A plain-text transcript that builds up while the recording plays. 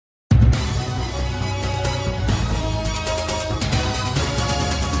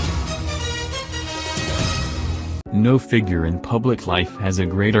no figure in public life has a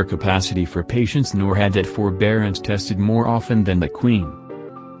greater capacity for patience nor had that forbearance tested more often than the Queen.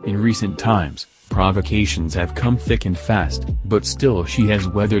 In recent times, provocations have come thick and fast, but still she has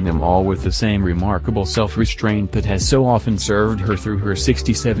weathered them all with the same remarkable self-restraint that has so often served her through her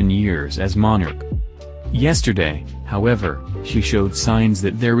 67 years as monarch. Yesterday, however, she showed signs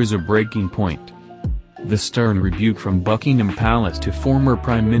that there is a breaking point. The stern rebuke from Buckingham Palace to former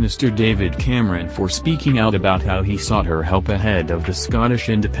Prime Minister David Cameron for speaking out about how he sought her help ahead of the Scottish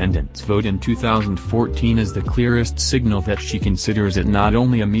independence vote in 2014 is the clearest signal that she considers it not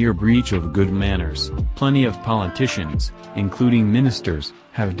only a mere breach of good manners, plenty of politicians, including ministers,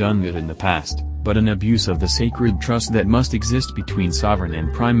 have done that in the past, but an abuse of the sacred trust that must exist between sovereign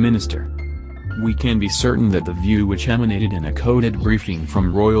and Prime Minister. We can be certain that the view which emanated in a coded briefing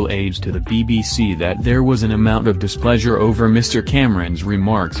from royal aides to the BBC that there was an amount of displeasure over Mr. Cameron's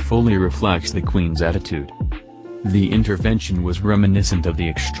remarks fully reflects the Queen's attitude. The intervention was reminiscent of the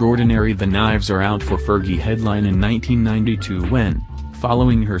extraordinary "The Knives Are Out for Fergie" headline in 1992 when,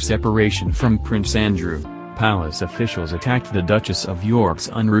 following her separation from Prince Andrew, palace officials attacked the Duchess of York's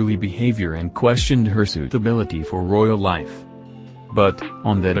unruly behaviour and questioned her suitability for royal life. But,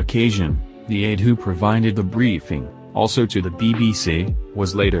 on that occasion, the aide who provided the briefing, also to the BBC,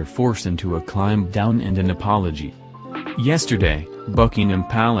 was later forced into a climb down and an apology. Yesterday, Buckingham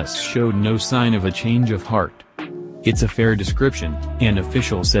Palace showed no sign of a change of heart. It's a fair description, an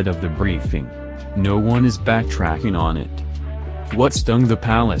official said of the briefing. No one is backtracking on it. What stung the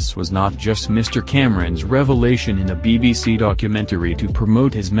palace was not just Mr. Cameron's revelation in a BBC documentary to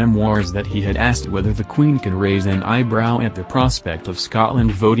promote his memoirs that he had asked whether the Queen could raise an eyebrow at the prospect of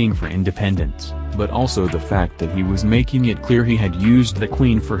Scotland voting for independence, but also the fact that he was making it clear he had used the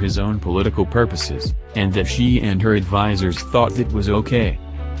Queen for his own political purposes, and that she and her advisers thought that was okay.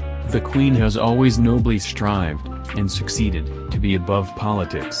 The Queen has always nobly strived, and succeeded, to be above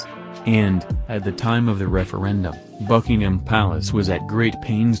politics. And, at the time of the referendum, Buckingham Palace was at great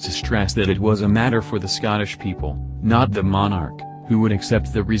pains to stress that it was a matter for the Scottish people, not the monarch, who would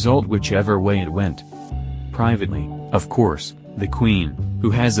accept the result whichever way it went. Privately, of course, the Queen,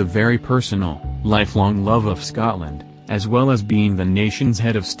 who has a very personal, lifelong love of Scotland, as well as being the nation's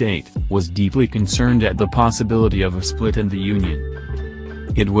head of state, was deeply concerned at the possibility of a split in the Union.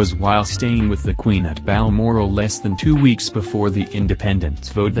 It was while staying with the Queen at Balmoral less than 2 weeks before the independence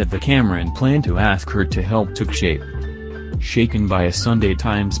vote that the Cameron plan to ask her to help took shape. Shaken by a Sunday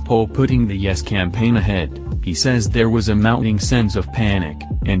Times poll putting the Yes campaign ahead, he says there was a mounting sense of panic,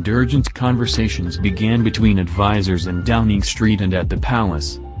 and urgent conversations began between advisers in Downing Street and at the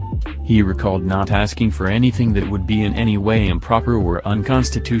palace. He recalled not asking for anything that would be in any way improper or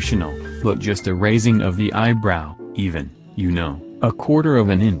unconstitutional, but just a raising of the eyebrow, even, a quarter of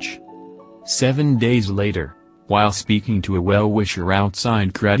an inch. 7 days later, while speaking to a well-wisher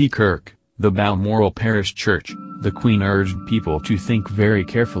outside Craddy Kirk, the Balmoral parish church, the Queen urged people to think very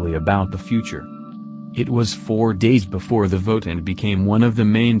carefully about the future. It was 4 days before the vote and became one of the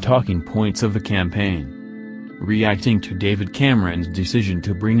main talking points of the campaign. Reacting to David Cameron's decision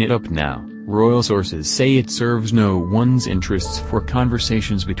to bring it up now, royal sources say it serves no one's interests for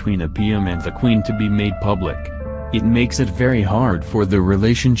conversations between the PM and the Queen to be made public. It makes it very hard for the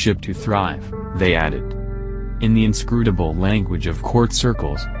relationship to thrive, they added. In the inscrutable language of court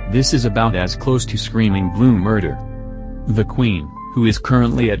circles, this is about as close to screaming blue murder. The Queen, who is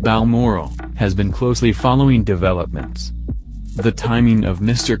currently at Balmoral, has been closely following developments. The timing of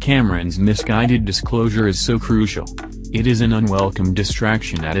Mr. Cameron's misguided disclosure is so crucial. It is an unwelcome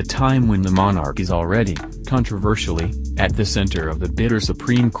distraction at a time when the monarch is already, controversially, at the center of the bitter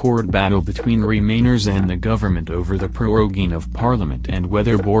Supreme Court battle between Remainers and the government over the proroguing of Parliament and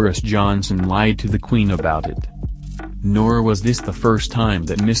whether Boris Johnson lied to the Queen about it. Nor was this the first time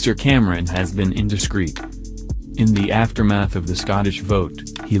that Mr. Cameron has been indiscreet. In the aftermath of the Scottish vote,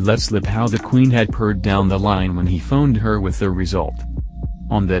 he let slip how the Queen had purred down the line when he phoned her with the result.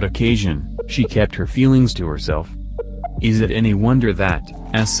 On that occasion, she kept her feelings to herself. Is it any wonder that,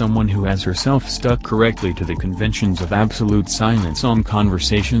 as someone who has herself stuck correctly to the conventions of absolute silence on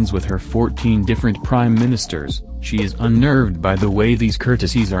conversations with her 14 different prime ministers, she is unnerved by the way these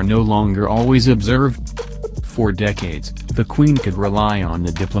courtesies are no longer always observed? For decades, the Queen could rely on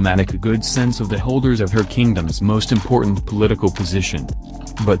the diplomatic good sense of the holders of her kingdom's most important political position.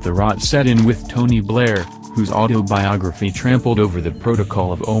 But the rot set in with Tony Blair, whose autobiography trampled over the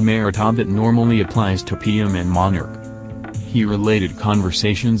protocol of omerta that normally applies to PM and monarch. He related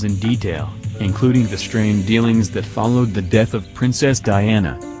conversations in detail, including the strained dealings that followed the death of Princess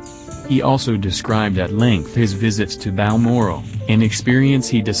Diana. He also described at length his visits to Balmoral, an experience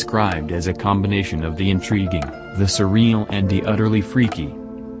he described as a combination of the intriguing, the surreal and the utterly freaky.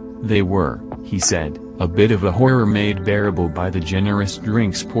 They were, he said, a bit of a horror made bearable by the generous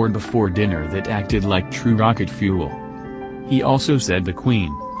drinks poured before dinner that acted like true rocket fuel. He also said the Queen,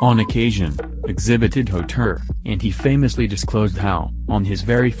 on occasion, exhibited hauteur, and he famously disclosed how, on his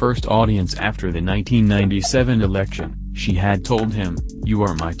very first audience after the 1997 election, she had told him, "You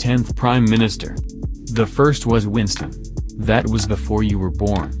are my 10th Prime Minister. The first was Winston. That was before you were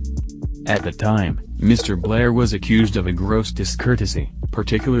born." At the time, Mr. Blair was accused of a gross discourtesy,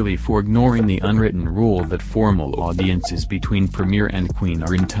 particularly for ignoring the unwritten rule that formal audiences between Premier and Queen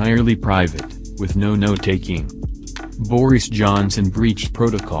are entirely private, with no note-taking. Boris Johnson breached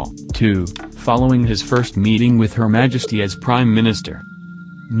protocol, too, following his first meeting with Her Majesty as Prime Minister.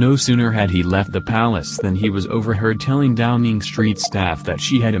 No sooner had he left the palace than he was overheard telling Downing Street staff that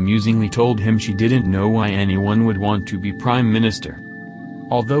she had amusingly told him she didn't know why anyone would want to be Prime Minister.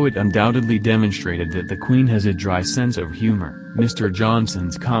 Although it undoubtedly demonstrated that the Queen has a dry sense of humor, Mr.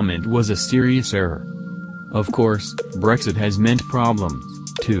 Johnson's comment was a serious error. Of course, Brexit has meant problems,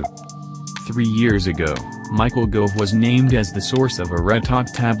 too. 3 years ago, Michael Gove was named as the source of a red-hot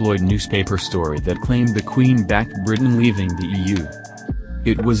tabloid newspaper story that claimed the Queen backed Britain leaving the EU.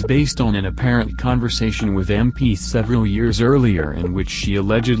 It was based on an apparent conversation with MPs several years earlier in which she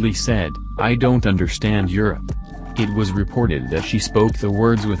allegedly said, "I don't understand Europe." It was reported that she spoke the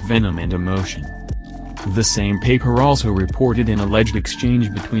words with venom and emotion. The same paper also reported an alleged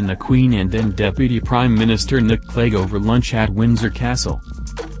exchange between the Queen and then Deputy Prime Minister Nick Clegg over lunch at Windsor Castle.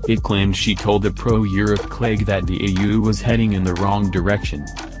 It claimed she told the pro-Europe Clegg that the EU was heading in the wrong direction.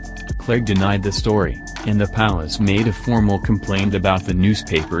 Clegg denied the story, and the palace made a formal complaint about the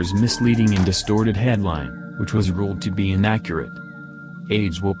newspaper's misleading and distorted headline, which was ruled to be inaccurate.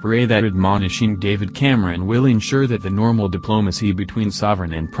 Aides will pray that admonishing David Cameron will ensure that the normal diplomacy between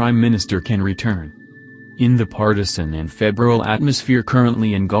sovereign and prime minister can return. In the partisan and febrile atmosphere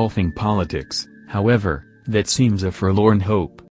currently engulfing politics, however, that seems a forlorn hope.